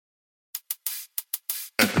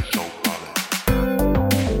Episode Quality.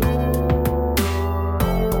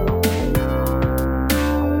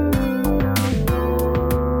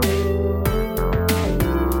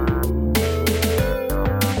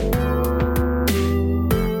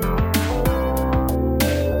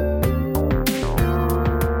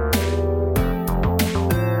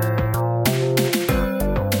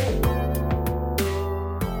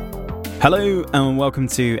 Hello and welcome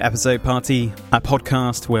to Episode Party, a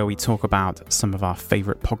podcast where we talk about some of our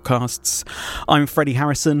favourite podcasts. I'm Freddie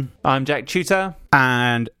Harrison. I'm Jack Tutor.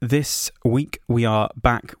 And this week we are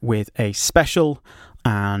back with a special,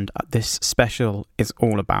 and this special is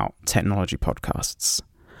all about technology podcasts.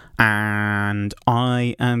 And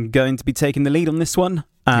I am going to be taking the lead on this one,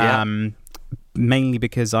 mainly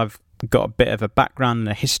because I've got a bit of a background and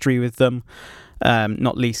a history with them,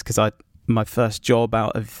 not least because my first job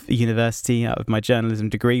out of university, out of my journalism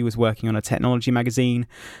degree, was working on a technology magazine.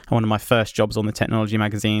 And one of my first jobs on the technology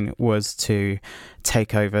magazine was to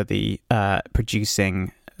take over the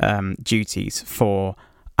producing duties for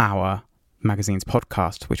our magazine's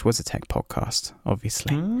podcast, which was a tech podcast,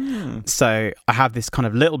 obviously. So I have this kind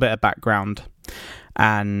of little bit of background,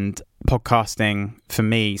 and podcasting for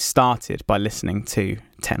me started by listening to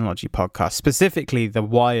technology podcasts, specifically the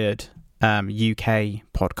Wired UK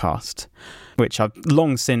podcast, which I've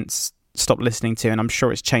long since stopped listening to, and I'm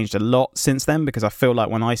sure it's changed a lot since then, because I feel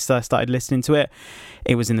like when I first started listening to it,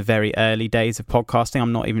 it was in the very early days of podcasting.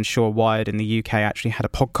 I'm not even sure Wired in the UK actually had a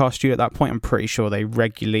podcast studio at that point. I'm pretty sure they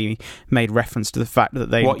regularly made reference to the fact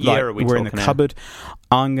that they were in the cupboard.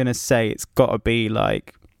 I'm going to say it's got to be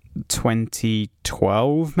like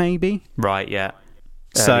 2012 maybe. Right, yeah.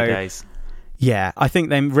 Early days. Yeah, I think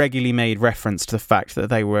they regularly made reference to the fact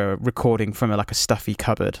that they were recording from a stuffy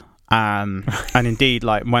cupboard. And indeed,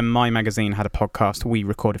 like when my magazine had a podcast, we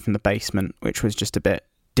recorded from the basement, which was just a bit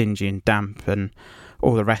dingy and damp and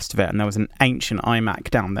all the rest of it. And there was an ancient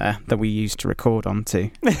iMac down there that we used to record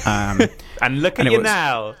onto. And look at you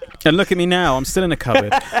now. And look at me now. I'm still in a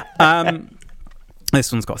cupboard.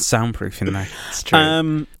 This one's got soundproof in there. It's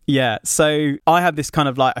true. Yeah, so I had this kind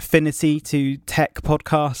of like affinity to tech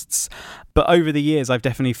podcasts, but over the years I've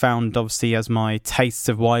definitely found, obviously, as my tastes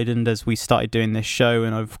have widened as we started doing this show,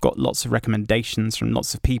 and I've got lots of recommendations from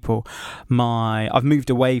lots of people, I've moved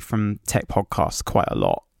away from tech podcasts quite a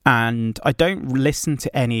lot. And I don't listen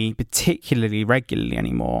to any particularly regularly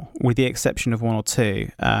anymore, with the exception of one or two,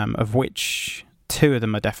 of which two of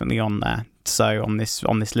them are definitely on there. So on this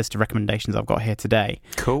list of recommendations I've got here today.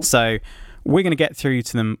 Cool. So we're going to get through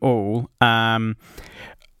to them all.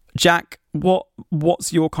 Jack,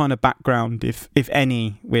 what's your kind of background, if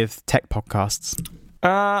any, with tech podcasts?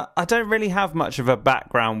 I don't really have much of a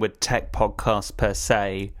background with tech podcasts per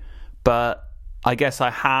se, but I guess I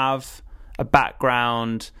have a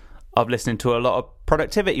background of listening to a lot of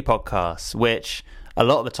productivity podcasts, which a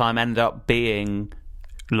lot of the time ended up being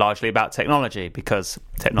largely about technology, because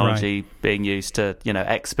technology being used to,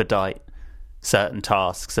 expedite certain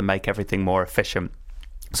tasks and make everything more efficient.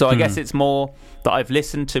 So I guess it's more that I've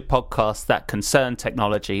listened to podcasts that concern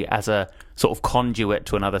technology as a sort of conduit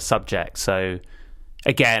to another subject. So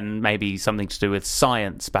again, maybe something to do with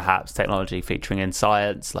science, perhaps technology featuring in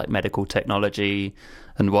science, like medical technology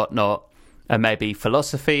and whatnot, and maybe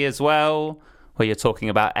philosophy as well, where you're talking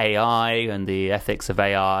about AI and the ethics of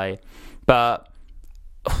AI. But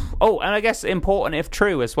and I guess important, if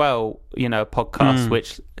true as well, a podcast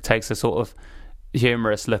which takes a sort of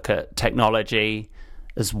humorous look at technology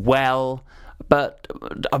as well. But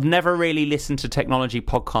I've never really listened to technology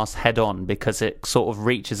podcasts head on, because it sort of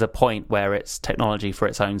reaches a point where it's technology for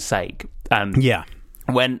its own sake.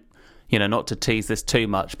 When, not to tease this too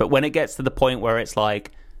much, but when it gets to the point where it's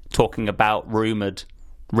like talking about rumoured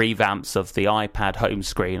revamps of the iPad home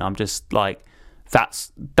screen, I'm just like,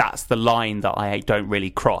 that's the line that I don't really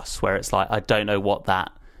cross, where it's like, I don't know what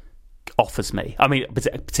that offers me. I mean,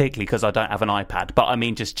 particularly because I don't have an iPad, but I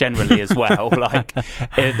mean just generally as well. Like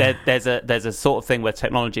there's a sort of thing where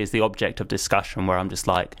technology is the object of discussion where I'm just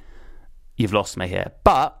like, you've lost me here.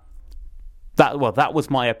 But that was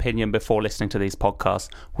my opinion before listening to these podcasts.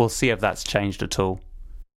 We'll see if that's changed at all.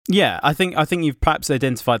 Yeah, I think you've perhaps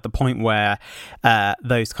identified the point where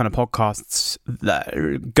those kind of podcasts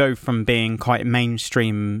go from being quite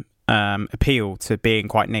mainstream appeal to being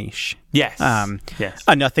quite niche. Yes. Yes.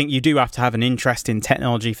 And I think you do have to have an interest in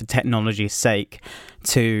technology for technology's sake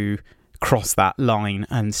to cross that line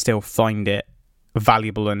and still find it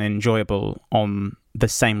valuable and enjoyable on the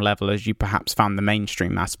same level as you perhaps found the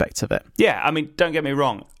mainstream aspects of it. Yeah, I mean, don't get me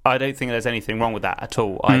wrong. I don't think there's anything wrong with that at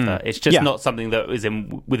all either. It's just not something that is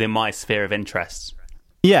within my sphere of interests.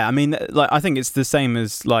 Yeah, I mean, like, I think it's the same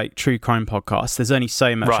as like true crime podcasts. There's only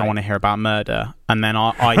so much I want to hear about murder, and then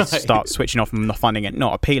I start switching off and finding it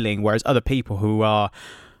not appealing. Whereas other people who are,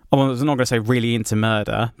 I was not going to say really into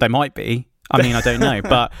murder, they might be. I mean, I don't know,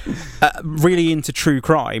 but really into true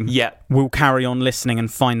crime, will carry on listening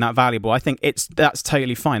and find that valuable. I think that's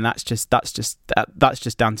totally fine. That's just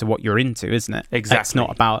down to what you're into, isn't it? Exactly. It's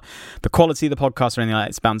not about the quality of the podcast or anything like that.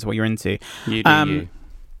 It's down to what you're into. You do you.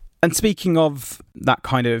 And speaking of that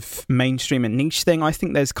kind of mainstream and niche thing, I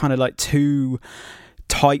think there's kind of like two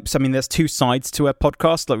types. I mean, there's two sides to a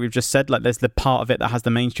podcast, like we've just said. Like, there's the part of it that has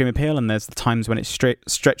the mainstream appeal, and there's the times when it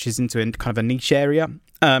stretches into a kind of a niche area.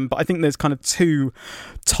 But I think there's kind of two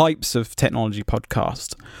types of technology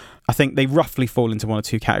podcast. I think they roughly fall into one or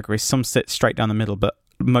two categories. Some sit straight down the middle, but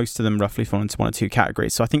most of them roughly fall into one or two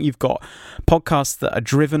categories. So I think you've got podcasts that are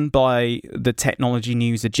driven by the technology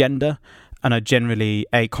news agenda and are generally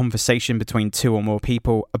a conversation between two or more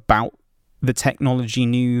people about the technology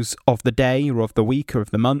news of the day or of the week or of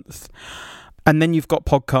the month. And then you've got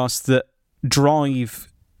podcasts that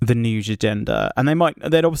drive the news agenda, and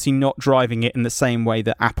they're obviously not driving it in the same way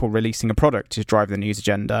that Apple releasing a product is driving the news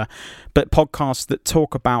agenda, but podcasts that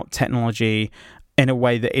talk about technology in a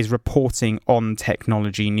way that is reporting on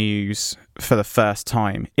technology news for the first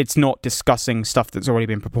time. It's not discussing stuff that's already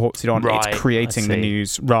been reported on. Right, it's creating the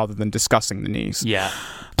news rather than discussing the news. Yeah.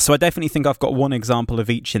 So I definitely think I've got one example of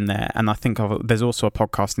each in there, and I think there's also a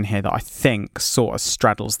podcast in here that I think sort of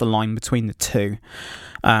straddles the line between the two,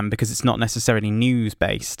 because it's not necessarily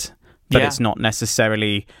news-based, but it's not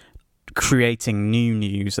necessarily creating new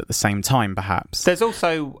news at the same time, perhaps. There's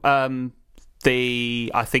also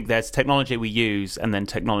I think there's technology we use and then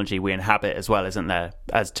technology we inhabit as well, isn't there,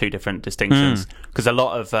 as two different distinctions? Because a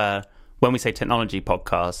lot of when we say technology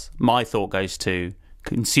podcasts, my thought goes to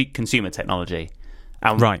consumer technology.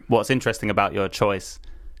 And what's interesting about your choices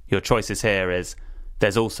here is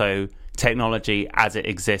there's also technology as it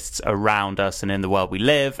exists around us and in the world we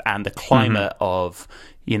live, and the climate of,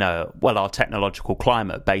 our technological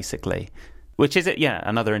climate, basically, which is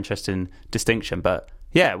another interesting distinction. But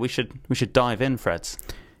yeah, we should dive in, Freds.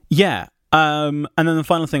 Yeah. And then the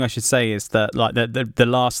final thing I should say is that, like,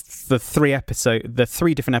 the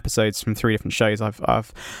three different episodes from three different shows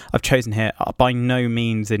I've chosen here are by no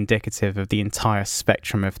means indicative of the entire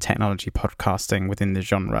spectrum of technology podcasting within the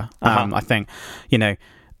genre. I think,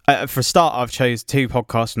 for a start, I've chose two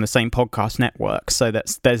podcasts from the same podcast network, so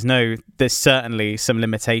there's certainly some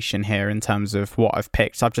limitation here in terms of what I've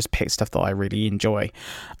picked. I've just picked stuff that I really enjoy,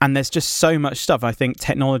 and there's just so much stuff. I think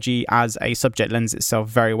technology as a subject lends itself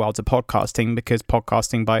very well to podcasting, because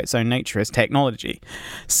podcasting by its own nature is technology.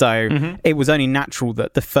 So it was only natural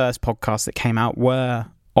that the first podcasts that came out were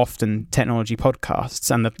often technology podcasts,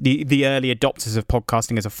 and the early adopters of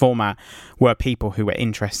podcasting as a format were people who were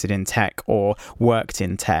interested in tech or worked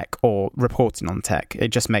in tech or reporting on tech. It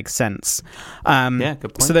just makes sense. Good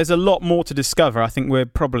point. So there's a lot more to discover. I think we're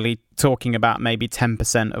probably talking about maybe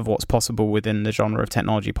 10% of what's possible within the genre of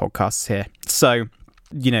technology podcasts here. So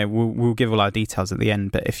we'll give all our details at the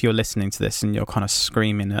end, but if you're listening to this and you're kind of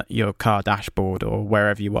screaming at your car dashboard or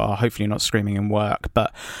wherever you are, hopefully you're not screaming in work,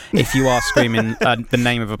 but if you are screaming the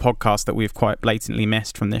name of a podcast that we've quite blatantly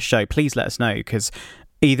missed from this show, please let us know, because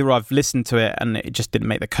either I've listened to it and it just didn't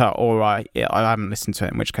make the cut, or I haven't listened to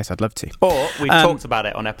it, in which case I'd love to. Or we've talked about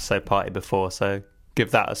it on Episode Party before, so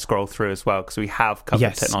give that a scroll through as well, because we have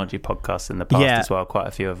covered technology podcasts in the past as well, quite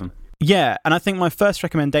a few of them. Yeah, and I think my first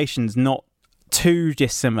recommendation's not too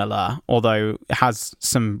dissimilar, although it has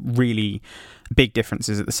some really big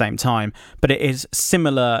differences at the same time, but it is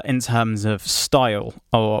similar in terms of style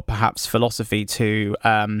or perhaps philosophy to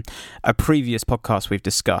a previous podcast we've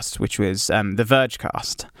discussed, which was the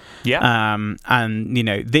Vergecast.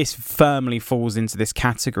 And this firmly falls into this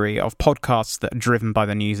category of podcasts that are driven by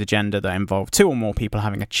the news agenda, that involve two or more people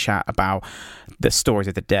having a chat about the stories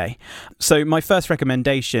of the day. So my first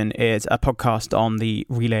recommendation is a podcast on the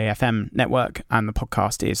Relay FM network, and the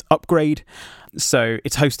podcast is Upgrade. So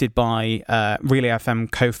it's hosted by Relay FM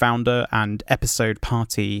co-founder and Episode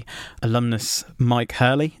Party alumnus Mike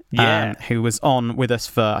Hurley, who was on with us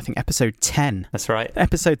for, I think, episode 10. That's right.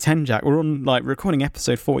 Episode 10, Jack. We're on, recording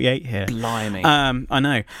episode 48 here. Blimey. I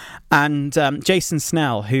know. And Jason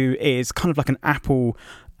Snell, who is kind of like an Apple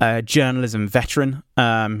journalism veteran,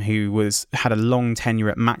 who had a long tenure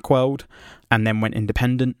at Macworld and then went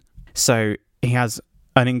independent. So he has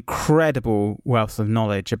an incredible wealth of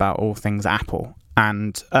knowledge about all things Apple,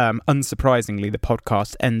 and unsurprisingly, the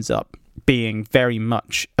podcast ends up being very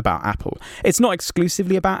much about Apple. It's not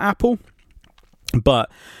exclusively about Apple,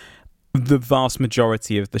 but the vast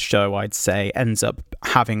majority of the show, I'd say, ends up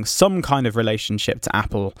having some kind of relationship to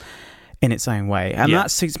Apple in its own way. And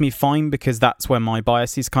that suits me fine because that's where my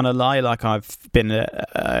biases kind of lie. Like, I've been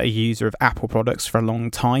a user of Apple products for a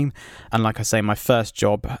long time. And like I say, my first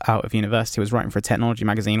job out of university was writing for a technology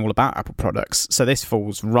magazine all about Apple products. So this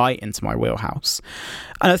falls right into my wheelhouse.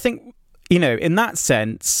 And I think, you know, in that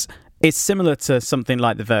sense, it's similar to something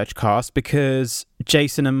like the Vergecast because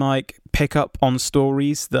Jason and Mike pick up on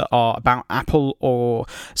stories that are about Apple or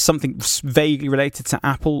something vaguely related to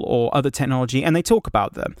Apple or other technology, and they talk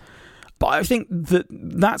about them. But I think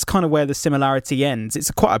that's kind of where the similarity ends.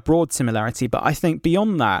 It's quite a broad similarity, but I think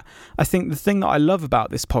beyond that, I think the thing that I love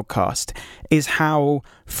about this podcast is how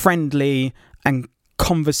friendly and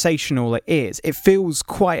conversational it is. It feels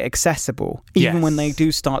quite accessible, even when they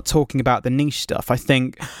do start talking about the niche stuff. I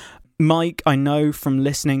think Mike, I know from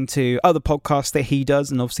listening to other podcasts that he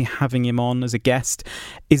does and obviously having him on as a guest,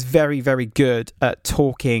 is very, very good at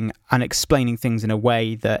talking and explaining things in a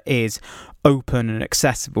way that is open and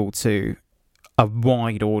accessible to a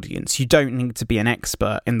wide audience. You don't need to be an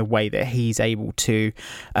expert in the way that he's able to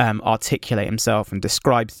articulate himself and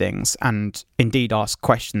describe things, and indeed ask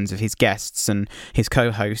questions of his guests and his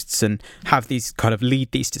co-hosts and have these kind of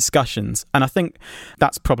lead these discussions. And I think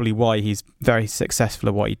that's probably why he's very successful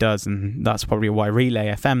at what he does, and that's probably why Relay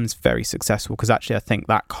FM's very successful, because actually I think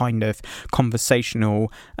that kind of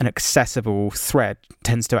conversational and accessible thread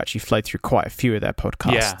tends to actually flow through quite a few of their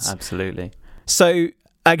podcasts. Yeah, absolutely. So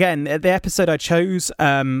again, the episode I chose,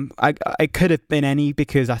 I could have been any,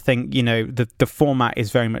 because I think, you know, the format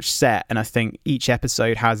is very much set, and I think each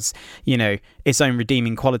episode has, you know, its own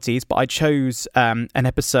redeeming qualities. But I chose an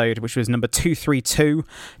episode which was number 232,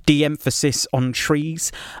 De-emphasis on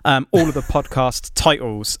trees. All of the podcast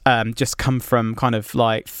titles just come from kind of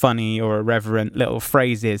like funny or irreverent little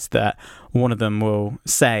phrases that one of them will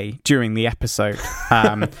say during the episode.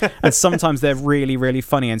 And sometimes they're really, really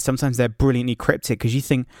funny, and sometimes they're brilliantly cryptic, because you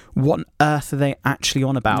think, what on earth are they actually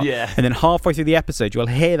on about? Yeah. And then halfway through the episode, you'll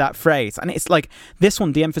hear that phrase. And it's like, this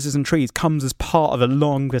one, De-emphasis on trees, comes as part of a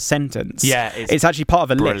longer sentence. Yeah. It's actually part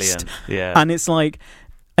of a list. Yeah. And it's like,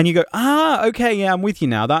 and you go, okay, yeah, I'm with you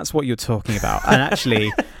now. That's what you're talking about. And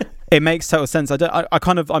actually, it makes total sense. part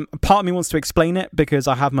of me wants to explain it because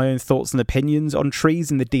I have my own thoughts and opinions on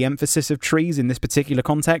trees and the de-emphasis of trees in this particular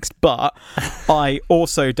context, but I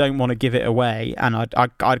also don't want to give it away, and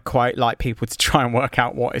I'd quite like people to try and work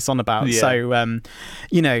out what it's on about. Yeah. So,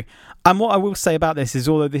 you know, and what I will say about this is,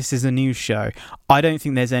 although this is a news show, I don't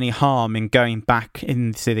think there's any harm in going back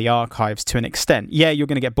into the archives to an extent. Yeah, you're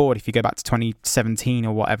going to get bored if you go back to 2017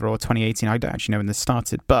 or whatever, or 2018. I don't actually know when this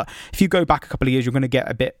started. But if you go back a couple of years, you're going to get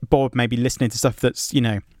a bit bored maybe listening to stuff that's, you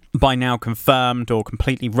know, by now confirmed or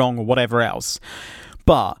completely wrong or whatever else.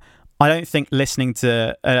 But I don't think listening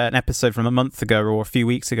to an episode from a month ago or a few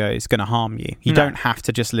weeks ago is going to harm you. You don't have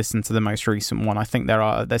to just listen to the most recent one. I think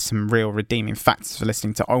there's some real redeeming factors for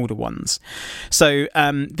listening to older ones. So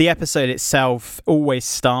the episode itself always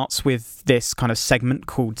starts with this kind of segment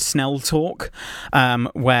called Snell Talk,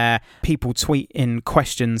 where people tweet in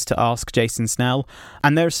questions to ask Jason Snell.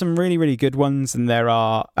 And there are some really, really good ones, and there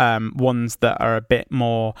are ones that are a bit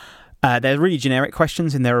more... they're really generic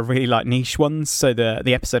questions, and there are really like niche ones. So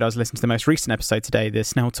the episode I was listening to, the most recent episode today, the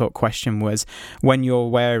Snell Talk question was, when you're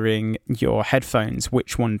wearing your headphones,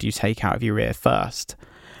 which one do you take out of your ear first?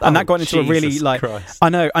 And that got into a really like, Christ. I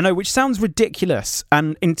know, which sounds ridiculous,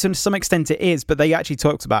 and to some extent it is, but they actually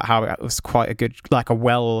talked about how it was quite a good, like a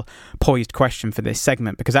well poised question for this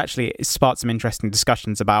segment, because actually it sparked some interesting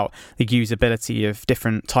discussions about the usability of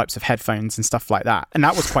different types of headphones and stuff like that, and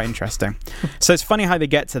that was quite interesting. So it's funny how they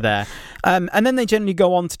get to there, and then they generally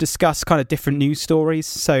go on to discuss kind of different news stories.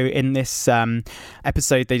 So in this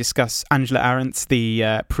episode, they discuss Angela Arendt,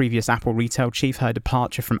 the previous Apple retail chief, her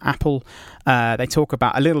departure from Apple. They talk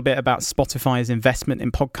about a little bit about Spotify's investment in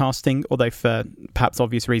podcasting, although for perhaps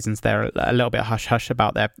obvious reasons they're a little bit hush-hush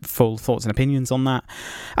about their full thoughts and opinions on that.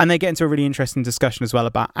 And they get into a really interesting discussion as well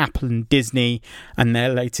about Apple and Disney and their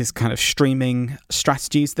latest kind of streaming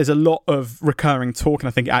strategies. There's a lot of recurring talk, and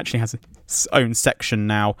I think it actually has its own section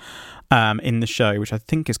now in the show, which I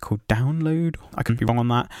think is called Download. I could be wrong on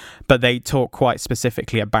that, but they talk quite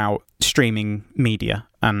specifically about streaming media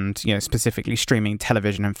and, you know, specifically streaming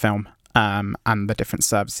television and film. And the different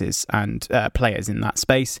services and players in that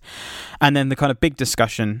space. And then the kind of big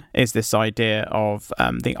discussion is this idea of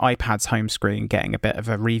the iPad's home screen getting a bit of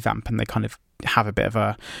a revamp, and they kind of have a bit of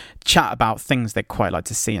a chat about things they'd quite like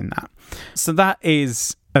to see in that. So that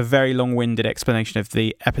is a very long-winded explanation of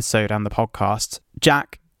the episode and the podcast.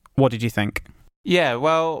 Jack, what did you think? Yeah,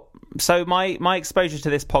 well, so my exposure to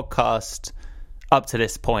this podcast, up to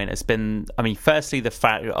this point has been, I mean, firstly, the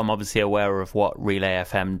fact that I'm obviously aware of what Relay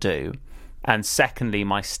FM do. And secondly,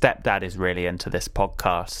 my stepdad is really into this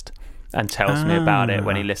podcast and tells me about it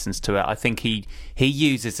when he listens to it. I think he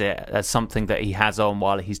uses it as something that he has on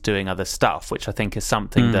while he's doing other stuff, which I think is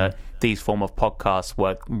something that these form of podcasts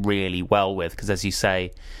work really well with, because as you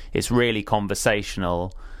say, it's really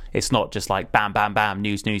conversational. It's not just like bam, bam, bam,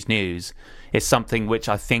 news. It's something which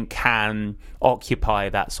I think can occupy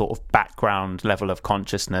that sort of background level of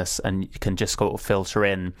consciousness, and you can just sort of filter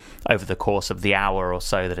in over the course of the hour or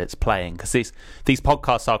so that it's playing. Because these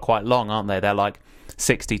podcasts are quite long, aren't they? They're like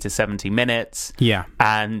 60 to 70 minutes. Yeah.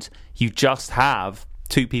 And you just have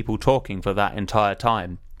two people talking for that entire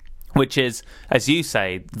time, which is, as you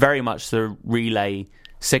say, very much the Relay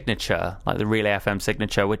signature, like the Relay FM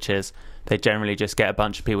signature, which is they generally just get a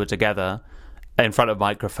bunch of people together in front of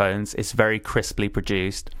microphones. It's very crisply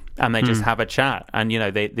produced, and they just have a chat. And, you know,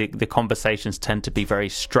 the conversations tend to be very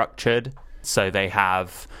structured. So they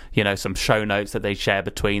have, you know, some show notes that they share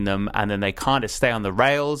between them, and then they kind of stay on the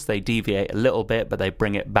rails. They deviate a little bit, but they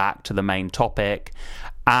bring it back to the main topic.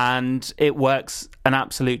 And it works an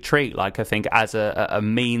absolute treat. Like, I think as a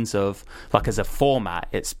means of, like, as a format,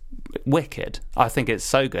 it's wicked. I think it's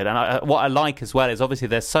so good. And what I like as well is, obviously,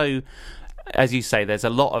 there's so, as you say, there's a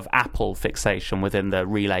lot of Apple fixation within the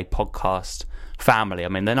Relay podcast family. I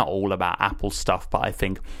mean, they're not all about Apple stuff, but I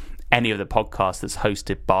think any of the podcasts that's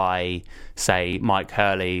hosted by, say, Mike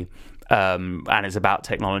Hurley, and is about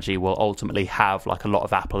technology, will ultimately have like a lot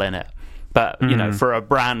of Apple in it. But, you know, for a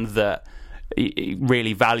brand that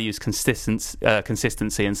really values consistency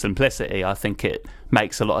and simplicity, I think it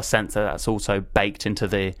makes a lot of sense that that's also baked into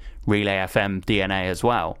the Relay FM DNA as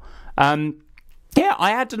well. Yeah, I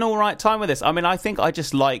had an all right time with this. I mean, I think I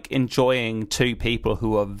just like enjoying two people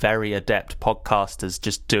who are very adept podcasters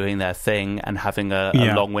just doing their thing and having a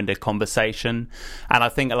long-winded conversation. And I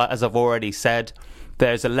think, like, as I've already said,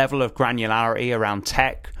 there's a level of granularity around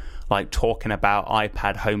tech, like talking about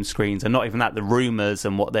iPad home screens, and not even that, the rumours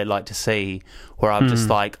and what they'd like to see, where I'm just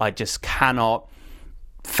like, I just cannot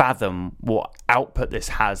fathom what output this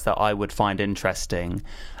has that I would find interesting.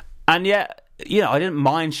 And yet, you know, I didn't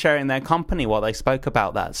mind sharing their company while they spoke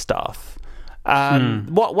about that stuff.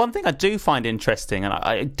 One thing I do find interesting, and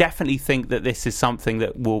I definitely think that this is something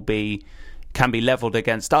that can be leveled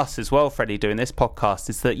against us as well, Freddie, doing this podcast,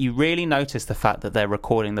 is that you really notice the fact that they're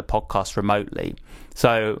recording the podcast remotely.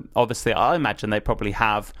 So obviously, I imagine they probably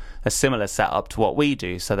have a similar setup to what we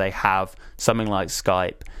do. So they have something like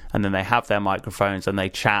Skype, and then they have their microphones and they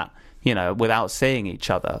chat, you know, without seeing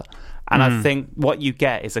each other. And I think what you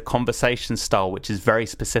get is a conversation style which is very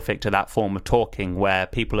specific to that form of talking, where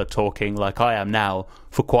people are talking like I am now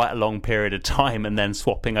for quite a long period of time and then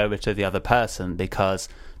swapping over to the other person, because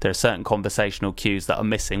there are certain conversational cues that are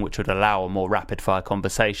missing which would allow a more rapid fire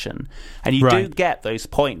conversation. And you do get those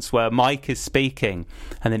points where Mike is speaking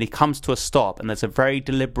and then he comes to a stop, and there's a very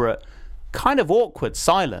deliberate, kind of awkward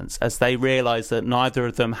silence as they realise that neither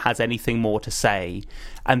of them has anything more to say,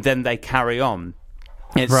 and then they carry on.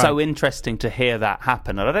 It's so interesting to hear that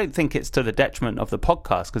happen. And I don't think it's to the detriment of the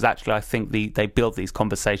podcast, because actually I think they build these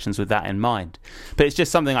conversations with that in mind. But it's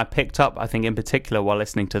just something I picked up, I think, in particular while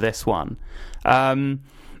listening to this one. I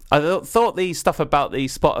thought the stuff about the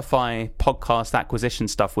Spotify podcast acquisition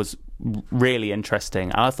stuff was really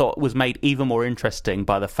interesting. And I thought it was made even more interesting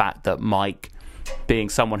by the fact that Mike, being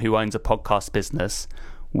someone who owns a podcast business,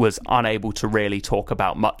 was unable to really talk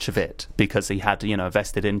about much of it because he had, you know, a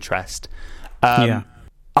vested interest.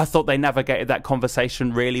 I thought they navigated that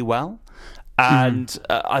conversation really well. And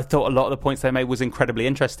I thought a lot of the points they made was incredibly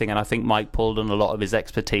interesting. And I think Mike pulled on a lot of his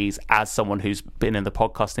expertise as someone who's been in the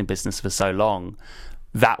podcasting business for so long.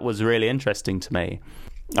 That was really interesting to me.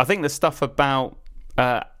 I think the stuff about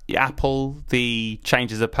Apple, the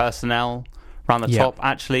changes of personnel around the top,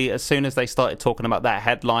 actually, as soon as they started talking about that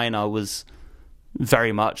headline, I was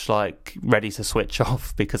very much like ready to switch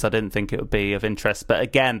off, because I didn't think it would be of interest. But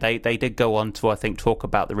again, they did go on to, I think, talk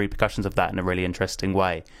about the repercussions of that in a really interesting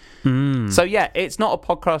way. So yeah, it's not a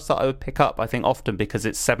podcast that I would pick up, I think, often, because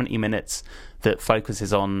it's 70 minutes that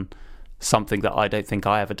focuses on something that I don't think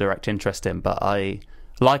I have a direct interest in. But I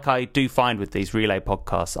do find with these Relay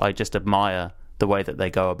podcasts, I just admire the way that they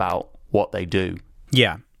go about what they do.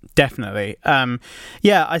 Yeah. Definitely.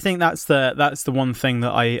 I think that's the one thing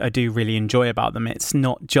that I do really enjoy about them. It's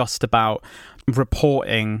not just about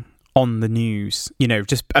reporting on the news, you know,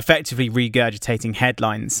 just effectively regurgitating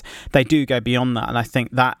headlines. They do go beyond that, and I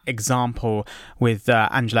think that example with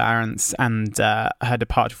Angela Ahrendts and her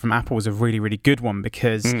departure from Apple was a really, really good one,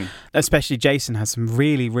 because especially Jason has some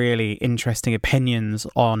really, really interesting opinions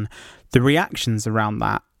on the reactions around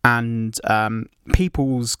that. and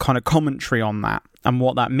people's kind of commentary on that and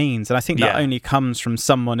what that means. And I think that only comes from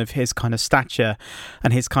someone of his kind of stature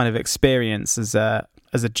and his kind of experience as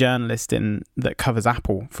a journalist that covers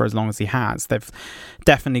Apple for as long as he has. They've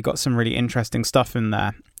definitely got some really interesting stuff in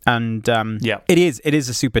there. And it is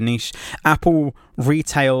a super niche. Apple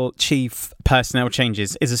retail chief personnel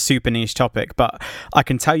changes is a super niche topic, but I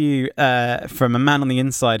can tell you from a man on the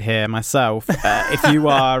inside here myself, if you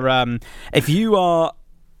are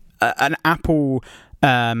an Apple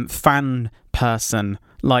fan person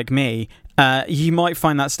like me, you might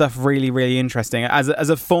find that stuff really, really interesting. As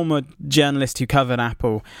a former journalist who covered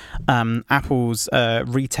Apple, Apple's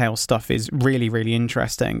retail stuff is really, really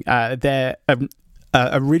interesting. Their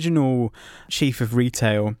original chief of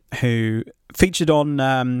retail, who featured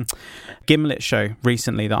on Gimlet show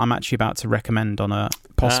recently, that I'm actually about to recommend on a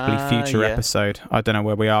possibly future episode. I don't know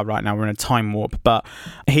where we are right now. We're in a time warp, but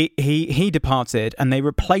he departed, and they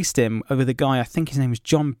replaced him with a guy, I think his name was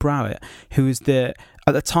John Browett, who was at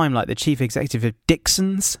the time like the chief executive of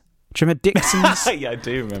Dixon's. Do you remember Dixon's? Yeah, I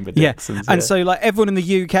do remember Dixon's. And so like everyone in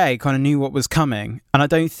the UK kind of knew what was coming, and I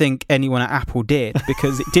don't think anyone at Apple did,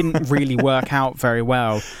 because it didn't really work out very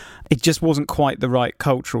well. It just wasn't quite the right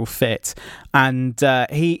cultural fit, and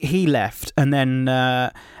he left, and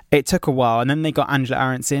then it took a while, and then they got Angela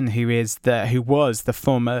Ahrendts in, who was the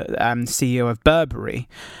former CEO of Burberry,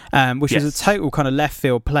 which is a total kind of left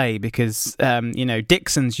field play, because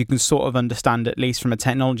Dixon's you can sort of understand, at least from a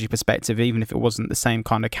technology perspective, even if it wasn't the same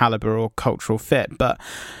kind of caliber or cultural fit. But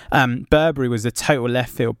Burberry was a total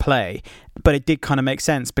left field play. But it did kind of make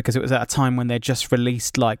sense, because it was at a time when they just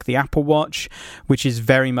released like the Apple Watch, which is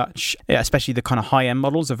very much, especially the kind of high-end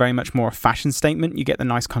models, are very much more a fashion statement. You get the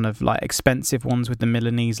nice kind of like expensive ones with the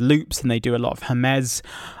Milanese loops, and they do a lot of Hermes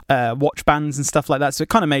watch bands and stuff like that. So it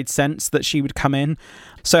kind of made sense that she would come in.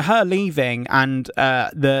 So her leaving and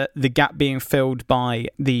the gap being filled by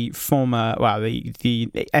the former, the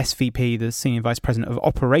SVP, the Senior Vice President of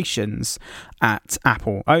Operations at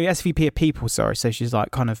Apple. Oh, SVP of People, sorry. So she's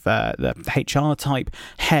like kind of the HR type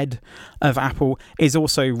head of Apple, is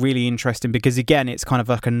also really interesting, because again, it's kind of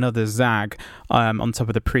like another zag on top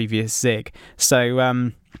of the previous zig.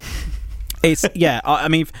 So it's I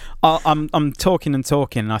mean, I'm talking,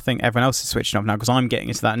 and I think everyone else is switching off now, because I'm getting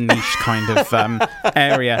into that niche kind of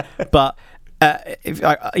area. But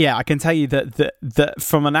I can tell you that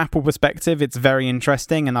from an Apple perspective, it's very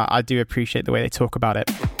interesting, and I do appreciate the way they talk about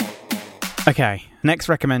it. Okay, next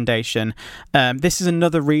recommendation. This is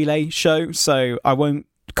another relay show, so I won't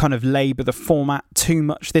kind of labour the format too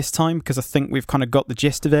much this time, because I think we've kind of got the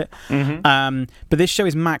gist of it. But this show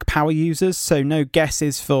is Mac power users, so no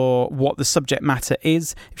guesses for what the subject matter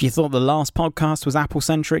is. If you thought the last podcast was Apple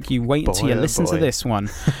centric, you wait until you listen to this one.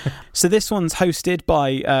 So this one's hosted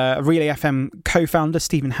by Relay FM co-founder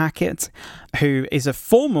Stephen Hackett, who is a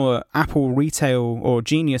former Apple retail or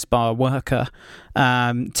Genius Bar worker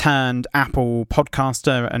turned Apple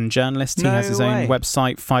podcaster and journalist. He has his own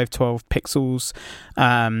website, 512 Pixels,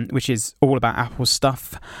 which is all about Apple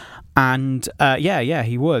stuff. And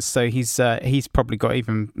he was. So he's probably got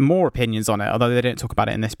even more opinions on it, although they don't talk about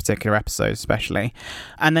it in this particular episode especially.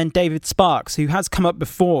 And then David Sparks, who has come up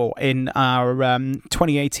before in our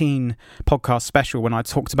 2018 podcast special when I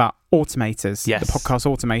talked about Automators, the podcast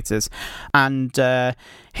Automators. And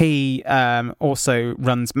he also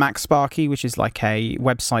runs MacSparky, which is like a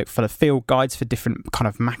website full of field guides for different kind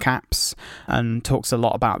of Mac apps, and talks a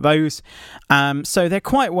lot about those. So they're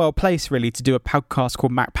quite well placed really to do a podcast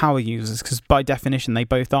called Mac Power Users, because by definition they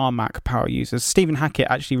both are Mac Power Users. Stephen Hackett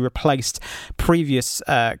actually replaced previous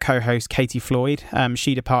co-host Katie Floyd.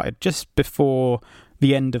 She departed just before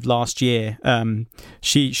the end of last year.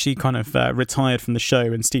 She kind of retired from the show,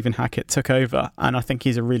 and Stephen Hackett took over, and I think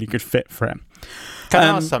he's a really good fit for him. Can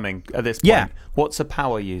I ask something at this point? Yeah. What's a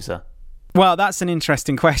power user? Well, that's an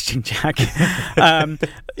interesting question, Jack. I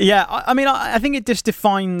mean, I think it just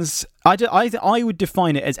defines... I would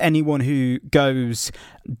define it as anyone who goes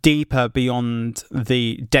deeper beyond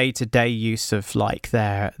the day-to-day use of like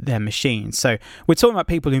their machine. So we're talking about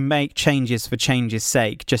people who make changes for change's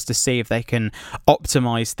sake, just to see if they can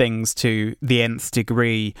optimize things to the nth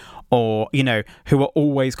degree, or who are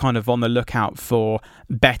always kind of on the lookout for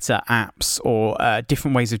better apps or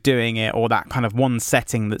different ways of doing it, or that kind of one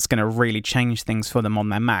setting that's going to really change things for them on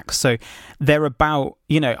their Mac. So they're about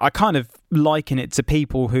I kind of liken it to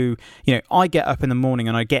people who, I get up in the morning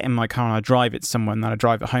and I get in my car and I drive it somewhere and then I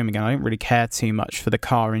drive it home again. I don't really care too much for the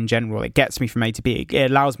car in general. It gets me from A to B. It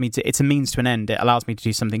allows me to, it's a means to an end. It allows me to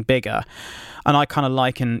do something bigger. And I kind of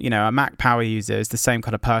liken, a Mac power user is the same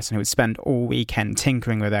kind of person who would spend all weekend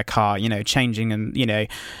tinkering with their car, changing and, to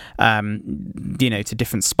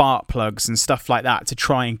different spark plugs and stuff like that to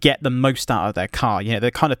try and get the most out of their car.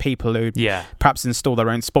 The kind of people who perhaps install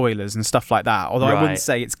their own spoilers and stuff like that. Although I wouldn't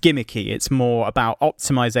say it's gimmicky. It's more about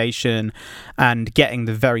optimization and getting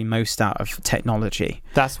the very most out of technology.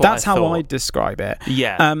 That's how I describe it.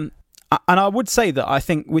 Yeah. And I would say that I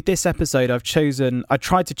think with this episode, I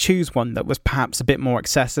tried to choose one that was perhaps a bit more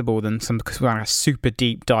accessible than some super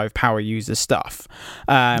deep dive power user stuff.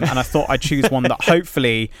 And I thought I'd choose one that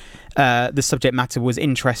hopefully the subject matter was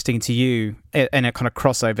interesting to you in a kind of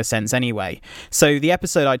crossover sense anyway. So the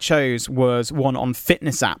episode I chose was one on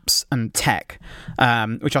fitness apps and tech,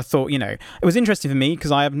 which I thought, it was interesting for me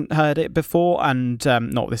because I haven't heard it before, and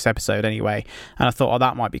not this episode anyway. And I thought,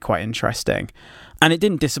 that might be quite interesting. And it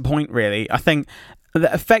didn't disappoint, really. I think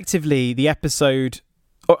that effectively the episode...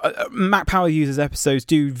 Mac Power Users episodes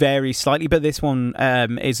do vary slightly, but this one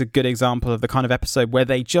is a good example of the kind of episode where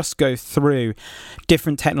they just go through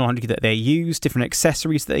different technology that they use, different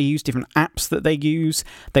accessories that they use, different apps that they use.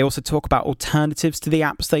 They also talk about alternatives to the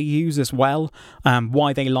apps they use as well,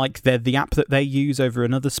 why they like the app that they use over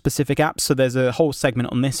another specific app. So there's a whole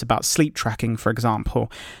segment on this about sleep tracking, for example,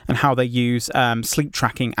 and how they use sleep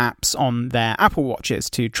tracking apps on their Apple Watches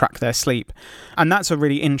to track their sleep. And that's a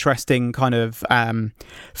really interesting kind of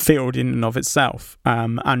field in and of itself,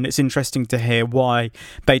 and it's interesting to hear why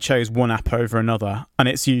they chose one app over another, and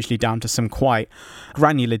it's usually down to some quite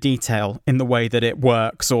granular detail in the way that it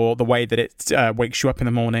works or the way that it wakes you up in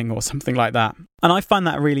the morning or something like that. And I find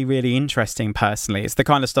that really, really interesting personally. It's the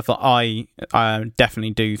kind of stuff that I definitely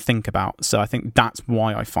do think about, so I think that's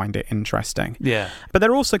why I find it interesting. Yeah. But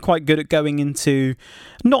they're also quite good at going into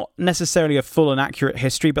not necessarily a full and accurate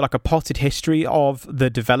history, but like a potted history of the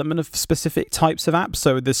development of specific types of apps.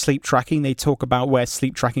 So the sleep tracking, they talk about where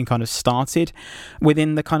sleep tracking kind of started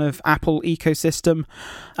within the kind of Apple ecosystem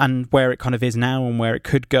and where it kind of is now and where it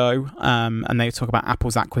could go. And they talk about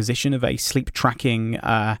Apple's acquisition of a sleep tracking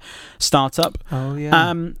startup. Oh,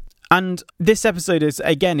 yeah. And this episode is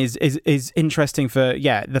interesting for,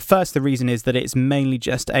 the reason is that it's mainly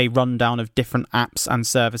just a rundown of different apps and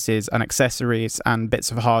services and accessories and bits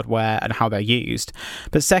of hardware and how they're used.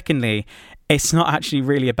 But secondly, it's not actually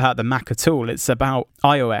really about the Mac at all. It's about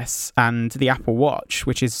iOS and the Apple Watch,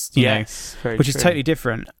 which is, is totally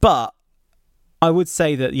different. But I would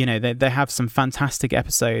say that, they have some fantastic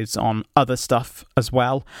episodes on other stuff as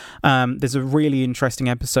well. There's a really interesting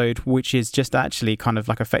episode, which is just actually kind of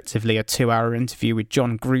like effectively a 2-hour interview with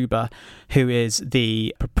John Gruber, who is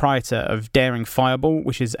the proprietor of Daring Fireball,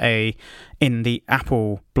 which is in the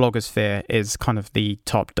Apple blogosphere, is kind of the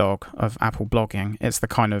top dog of Apple blogging. It's the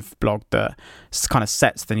kind of blog that kind of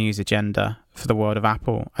sets the news agenda for the world of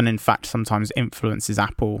Apple, and in fact sometimes influences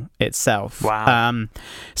Apple itself. Wow.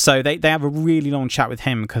 So they have a really long chat with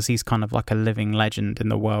him because he's kind of like a living legend in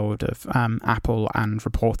the world of Apple and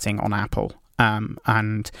reporting on Apple.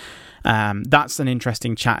 And that's an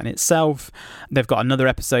interesting chat in itself. They've got another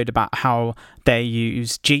episode about how they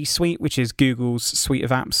use G Suite, which is Google's suite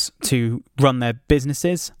of apps, to run their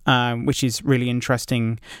businesses, which is really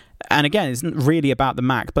interesting. And again, it's not really about the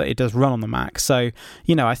Mac, but it does run on the Mac. So,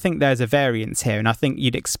 I think there's a variance here, and I think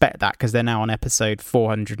you'd expect that because they're now on episode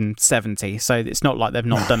 470. So it's not like they've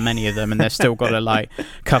not done many of them and they've still got to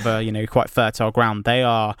cover, quite fertile ground. They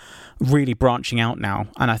are really branching out now,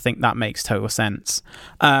 and I think that makes total sense.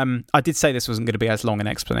 I did say this wasn't going to be as long an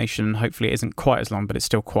explanation. Hopefully it isn't quite as long, but it's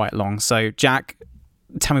still quite long. So, Jack,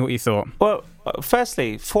 tell me what you thought. Well,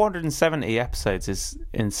 firstly, 470 episodes is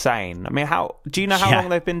insane. I mean, do you know how long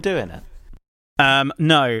they've been doing it?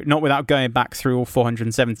 No, not without going back through all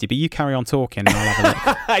 470, but you carry on talking and I'll have a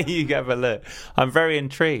look. You have a look. I'm very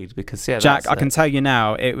intrigued because, Jack, I can tell you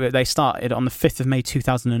now, they started on the 5th of May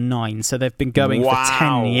 2009, so they've been going for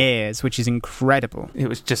 10 years, which is incredible. It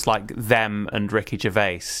was just like them and Ricky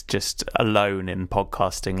Gervais just alone in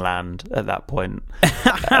podcasting land at that point.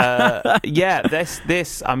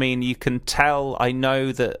 This, I mean, you can tell, I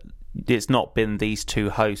know that it's not been these two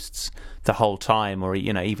hosts the whole time, or,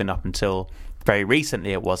 even up until very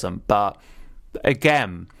recently it wasn't, but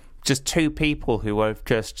again, just two people who are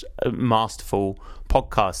just masterful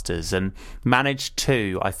podcasters and managed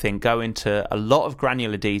to, I think, go into a lot of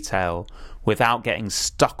granular detail without getting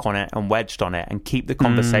stuck on it and wedged on it, and keep the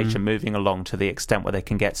conversation moving along to the extent where they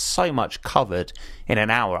can get so much covered in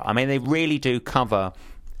an hour. I mean, they really do cover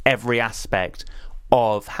every aspect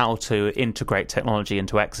of how to integrate technology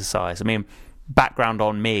into exercise. I mean, background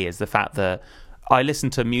on me is the fact that I listen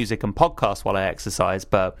to music and podcasts while I exercise,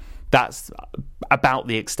 but that's about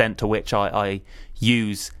the extent to which I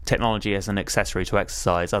use technology as an accessory to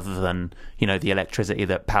exercise, other than, you know, the electricity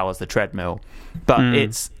that powers the treadmill. But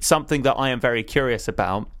it's something that I am very curious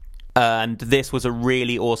about, and this was a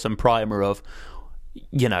really awesome primer of,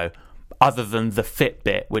 you know, other than the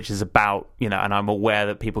Fitbit, which is about, you know, and I'm aware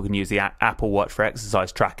that people can use the Apple Watch for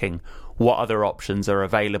exercise tracking, what other options are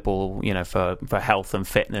available, you know, for health and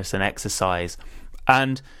fitness and exercise.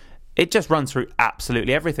 And it just runs through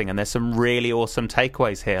absolutely everything. And there's some really awesome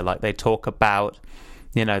takeaways here. Like they talk about,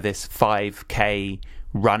 you know, this 5K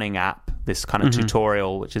running app, this kind of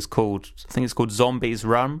tutorial, which is called, I think it's called Zombies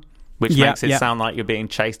Run, which makes it sound like you're being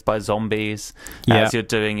chased by zombies as you're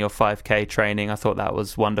doing your 5K training. I thought that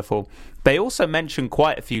was wonderful. They also mentioned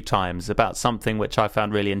quite a few times about something which I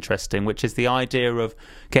found really interesting, which is the idea of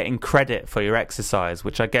getting credit for your exercise,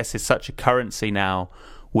 which I guess is such a currency now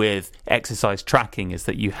with exercise tracking, is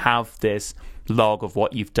that you have this log of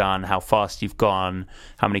what you've done, how fast you've gone,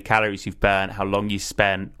 how many calories you've burnt, how long you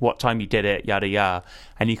spent, what time you did it, yada yada,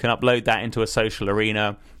 and you can upload that into a social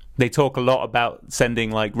arena. They talk a lot about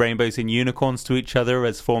sending like rainbows and unicorns to each other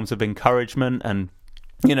as forms of encouragement, and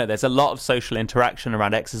you know, there's a lot of social interaction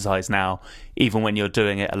around exercise now, even when you're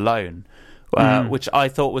doing it alone, which I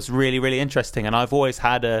thought was really, really interesting. And I've always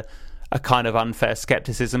had a kind of unfair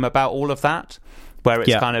skepticism about all of that, where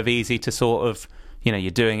it's kind of easy to sort of, you know,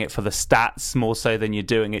 you're doing it for the stats more so than you're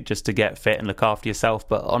doing it just to get fit and look after yourself.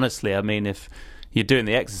 But honestly, I mean, if you're doing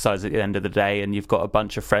the exercise at the end of the day and you've got a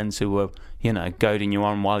bunch of friends who are, you know, goading you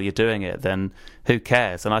on while you're doing it, then who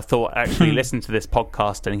cares? And I thought actually listening to this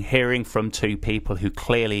podcast and hearing from two people who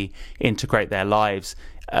clearly integrate their lives,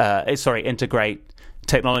 integrate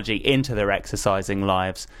technology into their exercising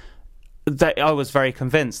lives, I was very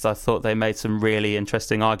convinced. I thought they made some really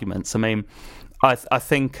interesting arguments. I mean, I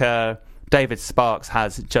think David Sparks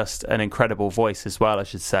has just an incredible voice as well, I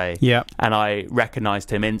should say. Yeah. And I recognised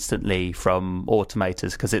him instantly from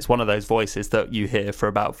Automators, because it's one of those voices that you hear for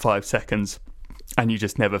about 5 seconds and you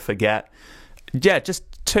just never forget. Yeah, just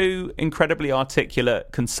two incredibly articulate,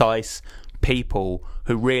 concise people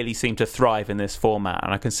who really seem to thrive in this format.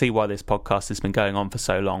 And I can see why this podcast has been going on for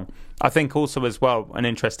so long. I think also as well, an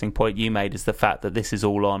interesting point you made is the fact that this is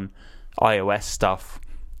all on iOS stuff,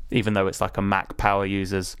 even though it's like a Mac power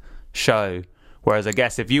users show. Whereas I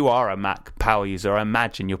guess if you are a Mac power user, I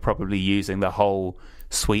imagine you're probably using the whole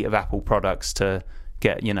suite of Apple products to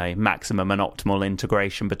get, you know, maximum and optimal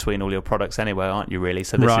integration between all your products anyway, aren't you, really?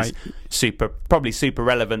 So this is probably super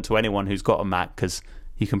relevant to anyone who's got a Mac, because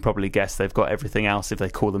you can probably guess they've got everything else if they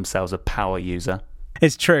call themselves a power user.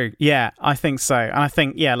 It's true. Yeah, I think so. And I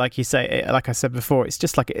think, yeah, like you say, like I said before, it's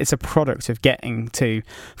just like it's a product of getting to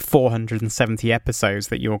 470 episodes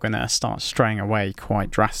that you're going to start straying away quite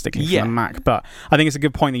drastically from the Mac. But I think it's a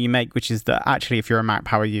good point that you make, which is that actually if you're a Mac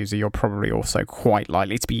power user, you're probably also quite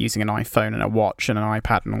likely to be using an iPhone and a watch and an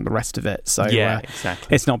iPad and all the rest of it. So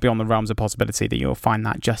exactly. It's not beyond the realms of possibility that you'll find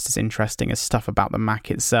that just as interesting as stuff about the Mac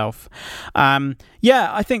itself.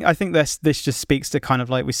 I think this just speaks to kind of,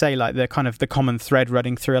 like we say, like the kind of the common thread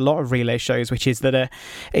running through a lot of relay shows, which is that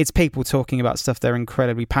it's people talking about stuff they're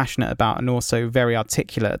incredibly passionate about and also very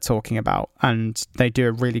articulate at talking about, and they do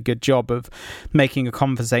a really good job of making a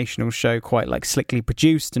conversational show quite like slickly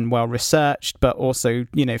produced and well researched, but also,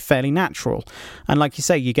 you know, fairly natural. And like you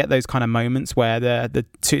say, you get those kind of moments where the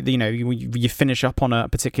two, you know, you finish up on a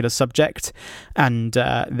particular subject and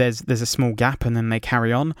there's a small gap and then they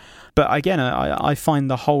carry on. But again, I find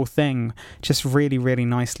the whole thing just really, really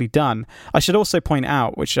nicely done. I should also point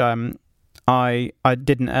out, which I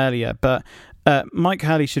didn't earlier, but Mike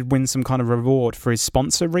Hurley should win some kind of reward for his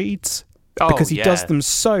sponsor reads, because he does them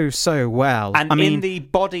so well. And in the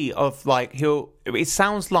body of, like, it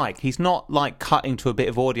sounds like he's not like cutting to a bit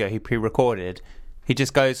of audio he pre-recorded. He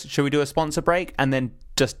just goes, should we do a sponsor break? And then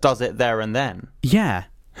just does it there and then. Yeah.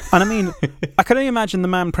 And I mean, I can only imagine the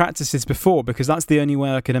man practices before, because that's the only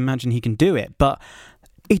way I can imagine he can do it. But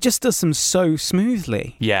he just does them so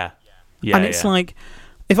smoothly. Yeah. And it's like,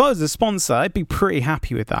 if I was a sponsor, I'd be pretty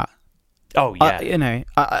happy with that. Oh, yeah.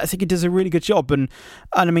 I think he does a really good job. And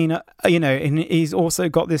I mean, and he's also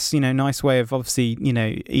got this, nice way of obviously,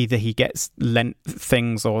 either he gets lent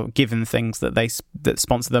things or given things that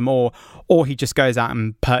sponsor them, or he just goes out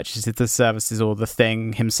and purchases the services or the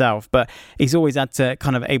thing himself. But he's always had to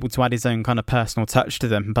kind of able to add his own kind of personal touch to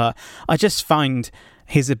them. But I just find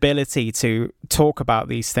his ability to talk about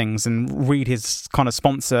these things and read his kind of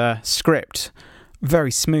sponsor script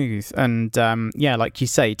very smooth. And like you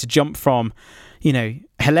say, to jump from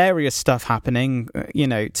hilarious stuff happening,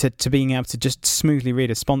 to being able to just smoothly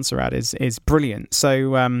read a sponsor ad is brilliant. So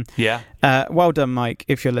well done, Mike,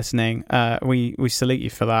 if you're listening. We salute you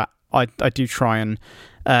for that. I do try and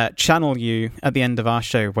channel you at the end of our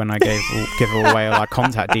show when I give away all our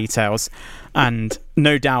contact details, and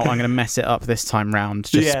no doubt I'm going to mess it up this time round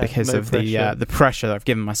because of the pressure that I've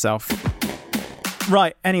given myself.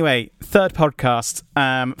 Right, anyway, third podcast,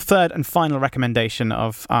 third and final recommendation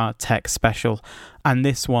of our tech special, and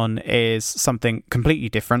this one is something completely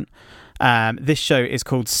different. This show is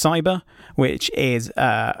called Cyber, which is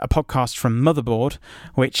a podcast from Motherboard,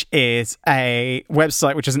 which is a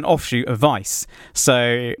website which is an offshoot of Vice.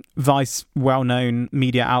 So Vice, well-known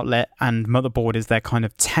media outlet, and Motherboard is their kind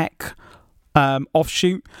of tech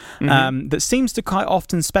offshoot that seems to quite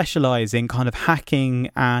often specialize in kind of hacking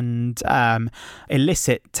and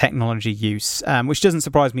illicit technology use, which doesn't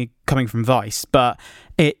surprise me coming from Vice, but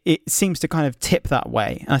it seems to kind of tip that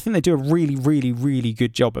way, and I think they do a really, really, really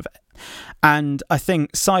good job of it. And I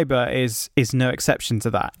think Cyber is no exception to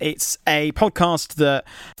that. It's a podcast that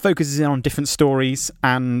focuses in on different stories,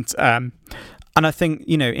 and I think,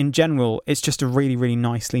 in general, it's just a really, really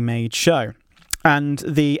nicely made show. And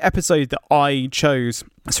the episode that I chose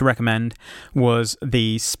to recommend was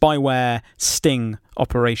the spyware sting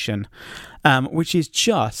operation, which is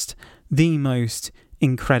just the most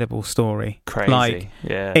incredible story. Crazy,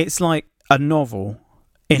 It's like a novel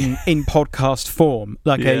in podcast form,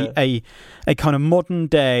 like a kind of modern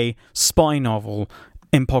day spy novel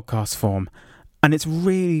in podcast form, and it's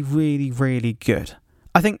really, really, really good.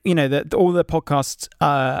 I think, that all the podcasts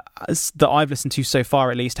that I've listened to so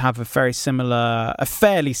far, at least, have a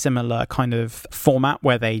fairly similar kind of format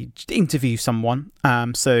where they interview someone.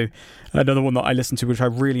 So another one that I listened to, which I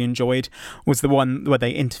really enjoyed, was the one where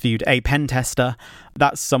they interviewed a pen tester.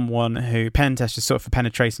 That's someone who, pen tester is sort of a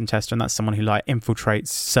penetration tester, and that's someone who infiltrates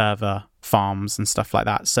server farms and stuff like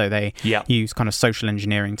that. So they use kind of social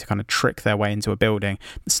engineering to kind of trick their way into a building.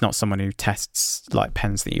 It's not someone who tests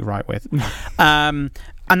pens that you write with.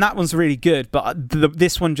 And that one's really good, but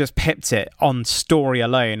this one just pipped it on story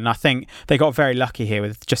alone. And I think they got very lucky here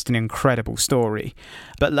with just an incredible story.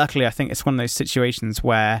 But luckily, I think it's one of those situations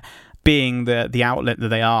where, being the outlet that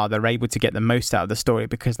they are, they're able to get the most out of the story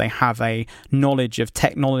because they have a knowledge of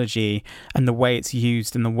technology and the way it's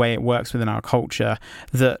used and the way it works within our culture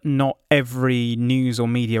that not every news or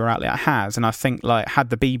media outlet has. And I think, had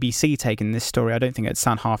the BBC taken this story, I don't think it'd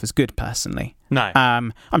sound half as good, personally. No.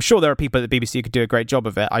 I'm sure there are people at the BBC who could do a great job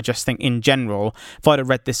of it. I just think, in general, if I'd have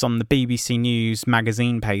read this on the BBC News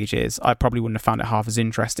magazine pages, I probably wouldn't have found it half as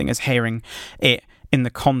interesting as hearing it in the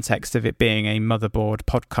context of it being a Motherboard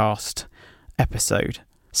podcast episode.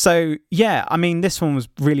 So, this one was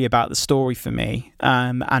really about the story for me.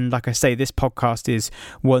 And like I say, this podcast is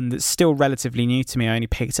one that's still relatively new to me. I only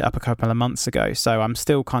picked it up a couple of months ago, so I'm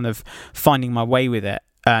still kind of finding my way with it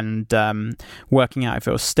and working out if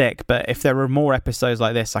it'll stick. But if there are more episodes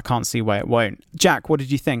like this, I can't see why it won't. Jack, what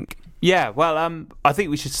did you think? Yeah, well, I think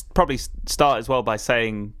we should probably start as well by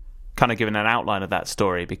saying, kind of giving an outline of that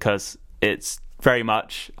story, because it's very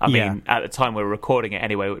much, I mean, at the time we're recording it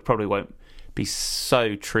anyway, it probably won't be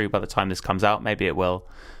so true by the time this comes out. Maybe it will,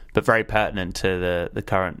 but very pertinent to the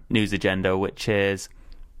current news agenda, which is,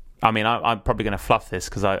 I'm probably going to fluff this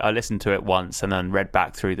because I listened to it once and then read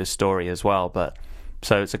back through the story as well. But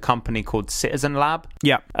so it's a company called Citizen Lab,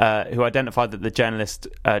 who identified that the journalist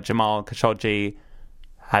Jamal Khashoggi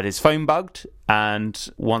had his phone bugged, and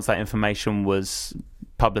once that information was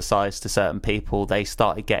publicised to certain people, they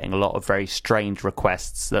started getting a lot of very strange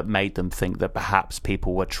requests that made them think that perhaps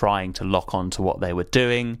people were trying to lock on to what they were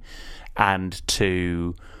doing and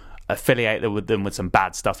to affiliate them with some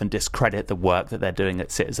bad stuff and discredit the work that they're doing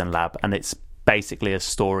at Citizen Lab. And it's basically a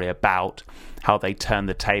story about how they turn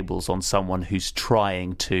the tables on someone who's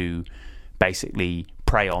trying to basically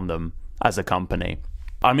prey on them as a company.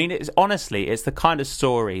 I mean, it's the kind of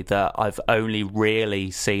story that I've only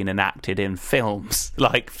really seen enacted in films,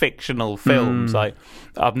 like fictional films.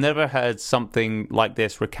 I've never heard something like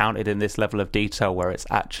this recounted in this level of detail where it's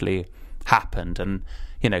actually happened. And,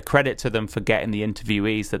 credit to them for getting the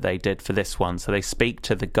interviewees that they did for this one. So they speak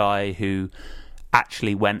to the guy who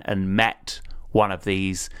actually went and met one of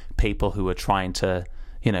these people who were trying to,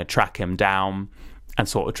 track him down and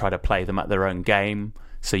sort of try to play them at their own game.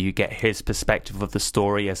 So you get his perspective of the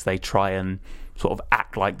story as they try and sort of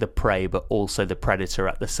act like the prey, but also the predator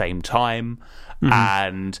at the same time. Mm-hmm.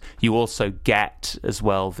 And you also get as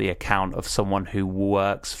well the account of someone who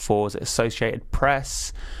works for Associated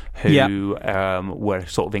Press, who were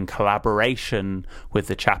sort of in collaboration with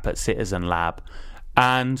the chap at Citizen Lab.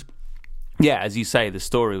 And Yeah, as you say, the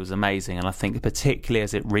story was amazing, and I think particularly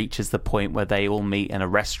as it reaches the point where they all meet in a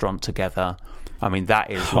restaurant together, I mean, that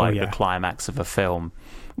is the climax of a film.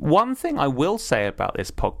 One thing I will say about this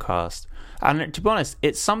podcast, and to be honest,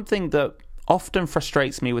 it's something that often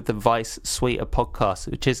frustrates me with the Vice suite of podcasts,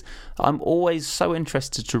 which is I'm always so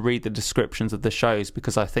interested to read the descriptions of the shows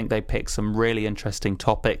because I think they pick some really interesting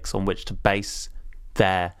topics on which to base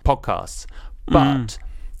their podcasts. But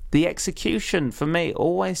the execution, for me,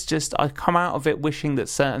 always just, I come out of it wishing that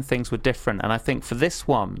certain things were different. And I think for this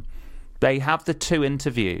one, they have the 2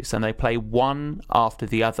 interviews and they play one after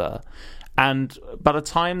the other. And by the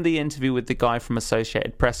time the interview with the guy from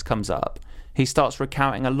Associated Press comes up, he starts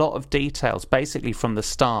recounting a lot of details, basically from the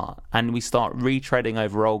start, and we start retreading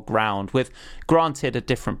over old ground with, granted, a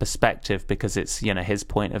different perspective because it's, his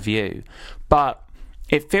point of view. But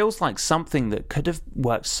it feels like something that could have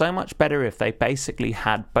worked so much better if they basically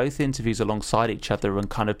had both interviews alongside each other and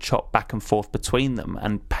kind of chopped back and forth between them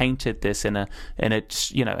and painted this in a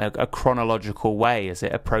chronological way as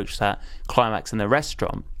it approached that climax in the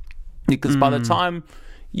restaurant. Because by the time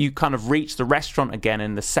you kind of reach the restaurant again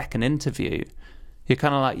in the second interview, you're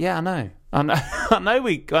kind of like, yeah, I know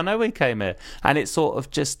we came here, and it sort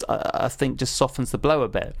of just, I think, just softens the blow a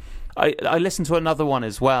bit. I listened to another one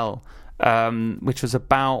as well, which was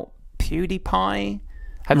about PewDiePie.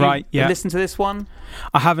 Have you listened to this one?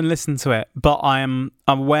 I haven't listened to it, but I am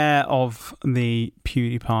aware of the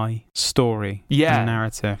PewDiePie story and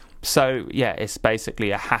narrative. So, it's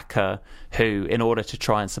basically a hacker who, in order to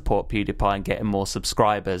try and support PewDiePie and get him more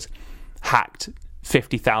subscribers, hacked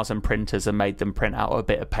 50,000 printers and made them print out a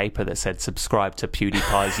bit of paper that said subscribe to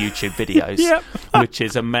PewDiePie's YouTube videos, which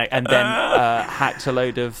is and then hacked a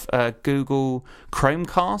load of Google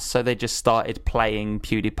Chromecasts, so they just started playing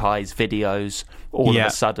PewDiePie's videos all of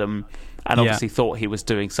a sudden, and obviously thought he was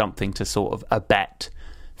doing something to sort of abet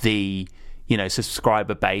the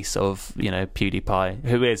subscriber base of PewDiePie,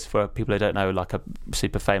 who is, for people who don't know, like a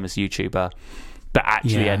super famous YouTuber, but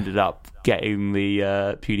actually ended up getting the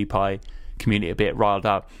PewDiePie community a bit riled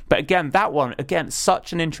up. But again,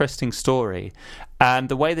 such an interesting story, and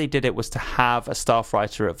the way they did it was to have a staff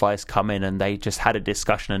writer at Vice come in and they just had a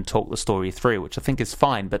discussion and talk the story through, which I think is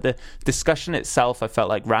fine, but the discussion itself I felt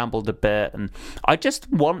like rambled a bit, and I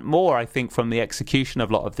just want more, I think, from the execution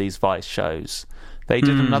of a lot of these Vice shows. They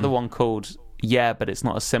did another one called But It's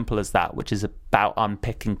Not As Simple As That, which is about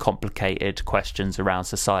unpicking complicated questions around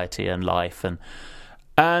society and life,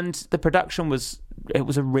 and the production was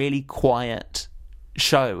a really quiet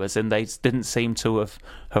show, as in they didn't seem to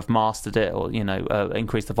have mastered it or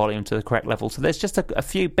increased the volume to the correct level. So there's just a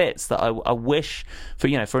few bits that I wish for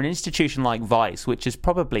an institution like Vice, which is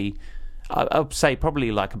probably, I would say,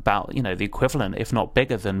 probably like about the equivalent, if not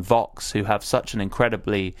bigger, than Vox, who have such an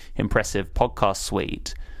incredibly impressive podcast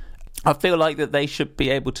suite. I feel like that they should be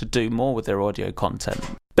able to do more with their audio content.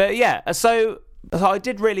 But so I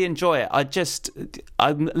did really enjoy it.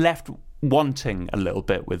 I'm left wanting a little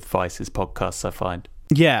bit with Vice's podcasts, I find.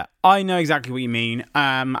 Yeah, I know exactly what you mean,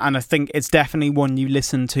 and I think it's definitely one you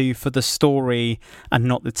listen to for the story and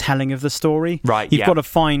not the telling of the story. Right, You've got to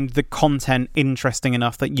find the content interesting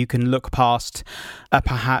enough that you can look past a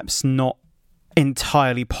perhaps not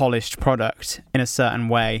entirely polished product in a certain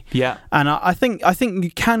way. Yeah, and I think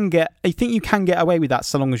you can get away with that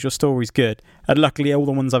so long as your story's good. And luckily, all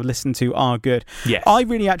the ones I've listened to are good. Yes. I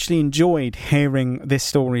really actually enjoyed hearing this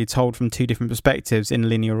story told from 2 different perspectives in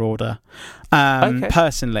linear order,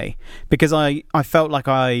 personally, because I felt like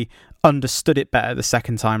I understood it better the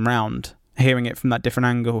second time round, hearing it from that different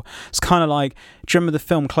angle. It's kind of like, do you remember the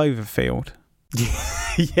film Cloverfield?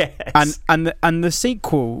 Yes. And the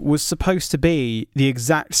sequel was supposed to be the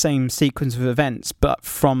exact same sequence of events, but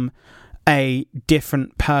from a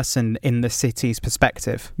different person in the city's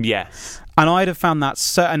perspective. Yes. And I'd have found that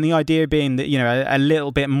and the idea being that a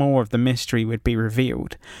little bit more of the mystery would be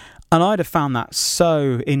revealed. And I'd have found that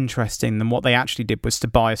so interesting than what they actually did was to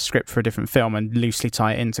buy a script for a different film and loosely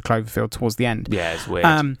tie it into Cloverfield towards the end. Yeah, it's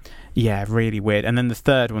weird. Yeah, really weird. And then the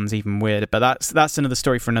third one's even weirder, but that's another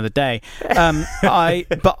story for another day. I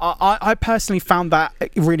personally found that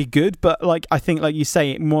really good, but I think, like you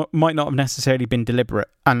say, it might not have necessarily been deliberate,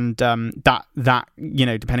 and that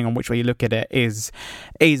depending on which way you look at it, is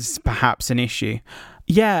perhaps an issue.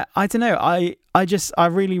 Yeah, I don't know. I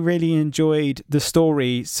really, really enjoyed the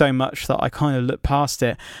story so much that I kind of looked past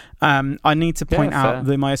it. I need to point out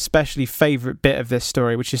that my especially favourite bit of this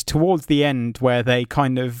story, which is towards the end, where they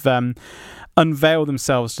kind of unveil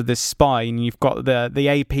themselves to this spy, and you've got the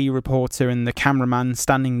AP reporter and the cameraman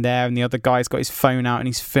standing there, and the other guy's got his phone out and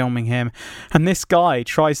he's filming him, and this guy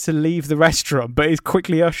tries to leave the restaurant but is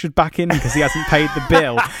quickly ushered back in because he hasn't paid the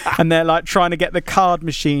bill, and they're like trying to get the card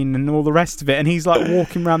machine and all the rest of it, and he's like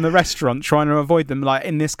walking around the restaurant trying to avoid them, like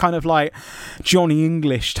in this kind of like Johnny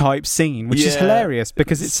English type scene, which is hilarious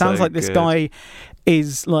because it sounds like this guy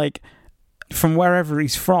is like, from wherever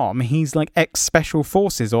he's from, he's like ex-Special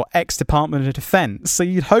Forces or ex-Department of Defense. So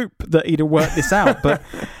you'd hope that he'd have worked this out, but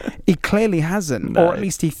he clearly hasn't. No. Or at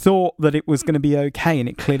least he thought that it was going to be okay, and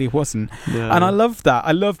it clearly wasn't. No. And I loved that.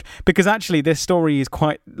 Because actually this story is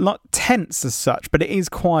quite not tense as such, but it is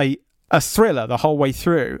quite a thriller the whole way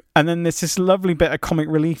through. And then there's this lovely bit of comic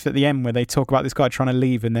relief at the end where they talk about this guy trying to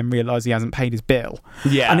leave and then realise he hasn't paid his bill.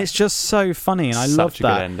 Yeah. And it's just so funny, and I love that. Such a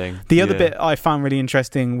good ending. The other bit I found really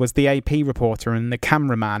interesting was the AP reporter and the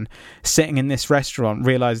cameraman sitting in this restaurant,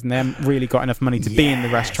 realising they haven't really got enough money to be in the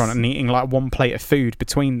restaurant, and eating like one plate of food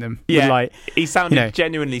between them. Yeah, like, he sounded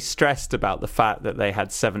genuinely stressed about the fact that they had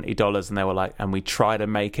 $70 and they were like, and we try to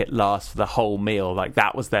make it last for the whole meal. Like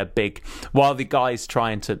that was their big, while the guy's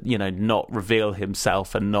trying to, not reveal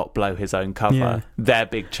himself and not blow his own cover, their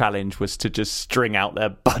big challenge was to just string out their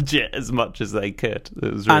budget as much as they could.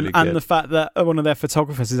 It was really good. And the fact that one of their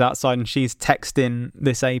photographers is outside and she's texting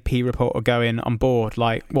this AP reporter going on board,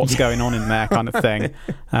 like, what's going on in there kind of thing.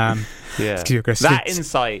 That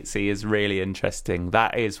insight, is really interesting.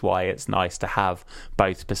 That is why it's nice to have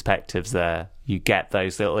both perspectives there. You get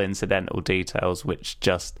those little incidental details which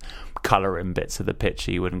just colour in bits of the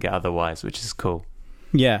picture you wouldn't get otherwise, which is cool.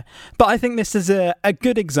 Yeah, but I think this is a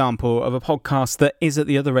good example of a podcast that is at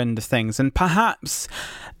the other end of things, and perhaps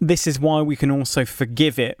this is why we can also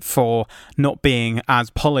forgive it for not being as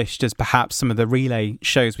polished as perhaps some of the relay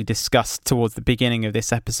shows we discussed towards the beginning of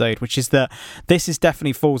this episode, which is that this is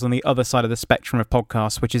definitely falls on the other side of the spectrum of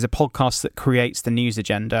podcasts, which is a podcast that creates the news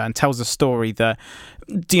agenda and tells a story that,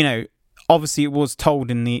 obviously it was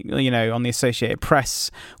told in the, on the Associated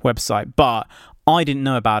Press website, but I didn't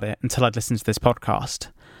know about it until I'd listened to this podcast.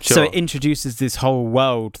 Sure. So it introduces this whole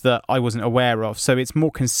world that I wasn't aware of. So it's more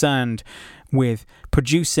concerned with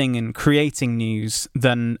producing and creating news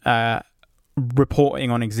than reporting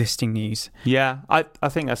on existing news. Yeah, I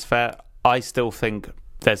think that's fair. I still think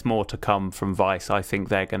there's more to come from Vice. I think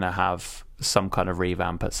they're going to have some kind of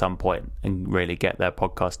revamp at some point and really get their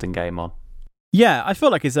podcasting game on. Yeah, I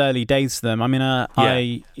feel like it's early days for them. I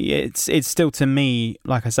mean, it's still, to me,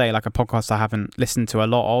 like I say, like a podcast I haven't listened to a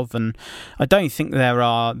lot of, and I don't think there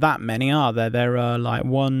are that many, are there? There are like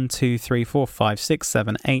 1, 2, 3, 4, 5, 6,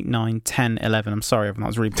 7, 8, 9, 10, 11. I'm sorry if that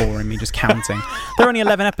was really boring me just counting. There are only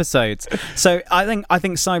 11 episodes. So I think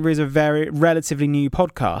Cyber is a very relatively new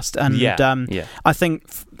podcast, and I think,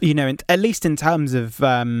 at least in terms of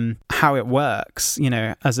how it works,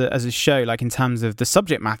 as a show, like in terms of the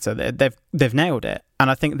subject matter, they've nailed it,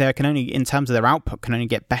 and I think they can only, in terms of their output, can only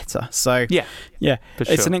get better. So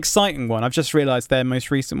it's an exciting one. I've just realised their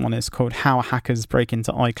most recent one is called "How Hackers Break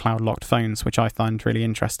into iCloud Locked Phones," which I find really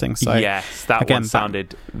interesting. So yes, that again, one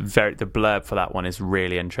sounded very. The blurb for that one is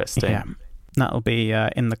really interesting. Yeah. That'll be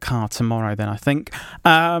in the car tomorrow then, I think.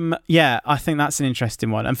 I think that's an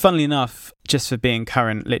interesting one. And funnily enough, just for being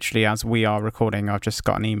current, literally as we are recording, I've just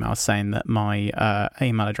got an email saying that my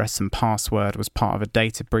email address and password was part of a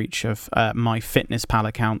data breach of my MyFitnessPal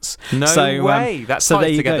accounts. No way! That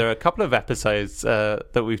ties together a couple of episodes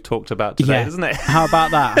that we've talked about today, doesn't it? How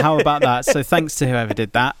about that? So thanks to whoever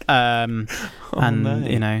did that.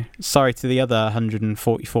 Sorry to the other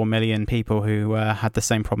 144 million people who had the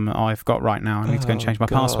same problem that I've got right now. I need to go and change my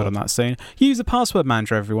password on that soon. Use a password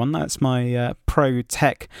manager, everyone. That's my pro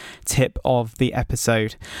tech tip of the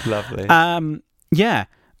episode. Lovely.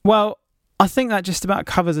 Well, I think that just about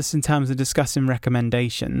covers us in terms of discussing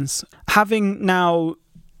recommendations. Having now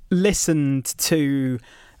listened to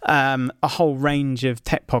a whole range of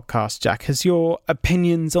tech podcasts, Jack, has your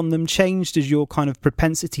opinions on them changed? Has your kind of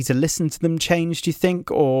propensity to listen to them changed, do you think?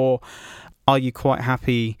 Or are you quite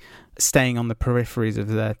happy staying on the peripheries of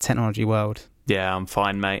the technology world? Yeah, I'm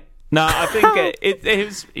fine, mate. No, I think it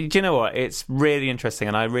was, do you know what? It's really interesting,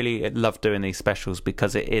 and I really love doing these specials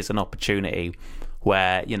because it is an opportunity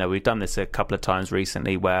where, we've done this a couple of times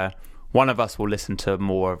recently where one of us will listen to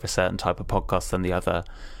more of a certain type of podcast than the other.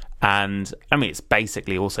 And I mean, it's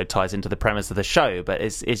basically also ties into the premise of the show, but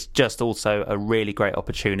it's just also a really great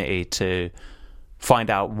opportunity to find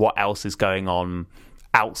out what else is going on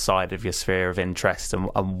outside of your sphere of interest and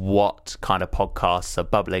what kind of podcasts are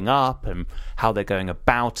bubbling up and how they're going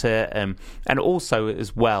about it. And also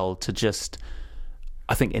as well to just,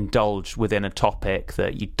 I think, indulge within a topic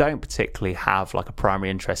that you don't particularly have like a primary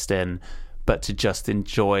interest in, but to just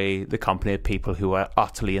enjoy the company of people who are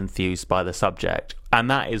utterly enthused by the subject. And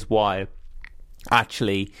that is why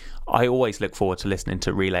actually I always look forward to listening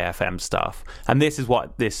to Relay FM stuff. And this is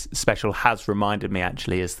what this special has reminded me,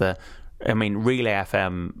 actually, is Relay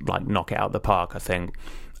FM, like, knock it out of the park, I think.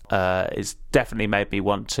 It's definitely made me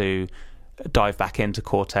want to dive back into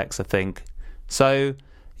Cortex, I think. So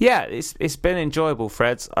yeah, it's been enjoyable,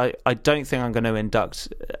 Freds. I don't think I'm going to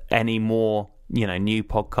induct any more, new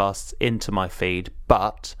podcasts into my feed,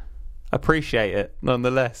 but appreciate it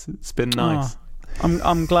nonetheless. It's been nice.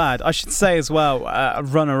 I'm glad. I should say as well, a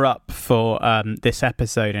runner-up for this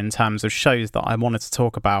episode in terms of shows that I wanted to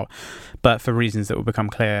talk about, but for reasons that will become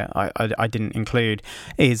clear, I didn't include,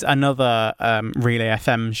 is another Relay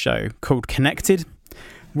FM show called Connected,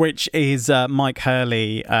 which is Mike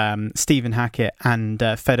Hurley, Stephen Hackett, and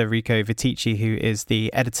Federico Vitici, who is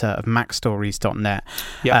the editor of MacStories.net,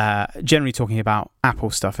 generally talking about Apple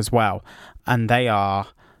stuff as well. And they are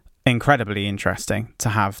incredibly interesting to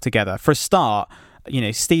have together. For a start,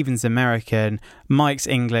 Stephen's American, Mike's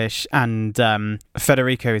English, and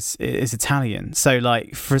Federico is Italian. So,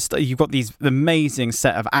 like, you've got these amazing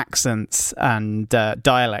set of accents and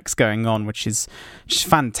dialects going on, which is just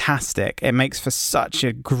fantastic. It makes for such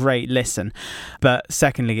a great listen. But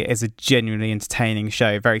secondly, it is a genuinely entertaining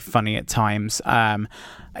show, very funny at times.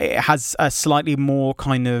 It has a slightly more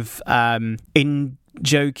kind of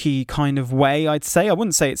jokey kind of way, I'd say. I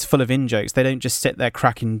wouldn't say it's full of in-jokes. They don't just sit there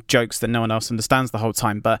cracking jokes that no one else understands the whole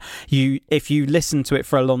time, but if you listen to it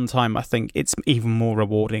for a long time, I think it's even more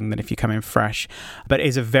rewarding than if you come in fresh. But it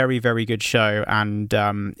is a very, very good show, and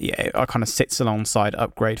it kind of sits alongside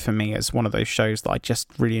Upgrade for me as one of those shows that I just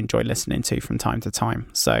really enjoy listening to from time to time.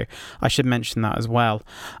 So I should mention that as well.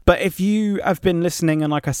 But if you have been listening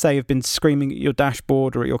and, like I say, have been screaming at your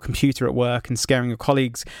dashboard or at your computer at work and scaring your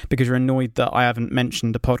colleagues because you're annoyed that I haven't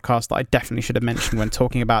mentioned a podcast that I definitely should have mentioned when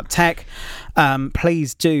talking about tech,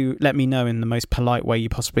 please do let me know in the most polite way you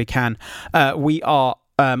possibly can. We are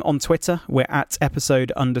on Twitter. We're at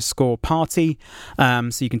episode_party.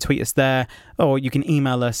 So you can tweet us there, or you can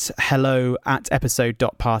email us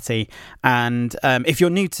hello@episode.party. And if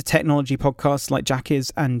you're new to technology podcasts like Jack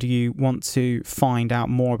is, and you want to find out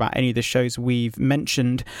more about any of the shows we've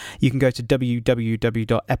mentioned, you can go to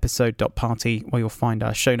www.episode.party, where you'll find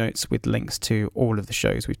our show notes with links to all of the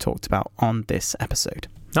shows we've talked about on this episode.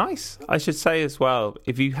 Nice. I should say as well,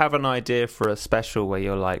 if you have an idea for a special where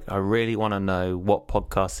you're like, I really want to know what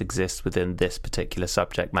podcasts exist within this particular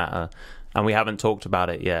subject matter, and we haven't talked about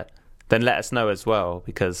it yet, then let us know as well,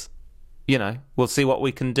 because, we'll see what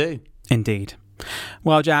we can do. Indeed.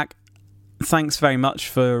 Well, Jack, thanks very much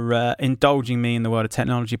for indulging me in the world of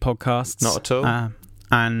technology podcasts. Not at all.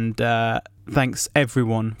 And thanks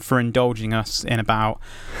everyone for indulging us in about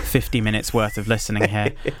 50 minutes worth of listening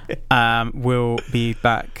here. We'll be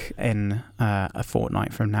back in a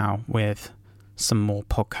fortnight from now with some more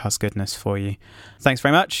podcast goodness for you. Thanks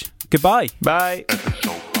very much. Goodbye. Bye.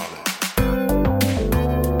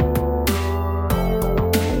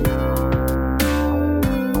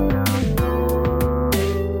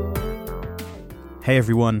 Hey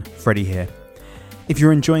everyone, Freddie here. If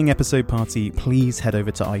you're enjoying Episode Party, please head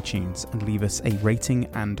over to iTunes and leave us a rating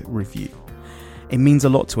and review. It means a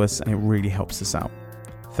lot to us and it really helps us out.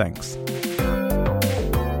 Thanks.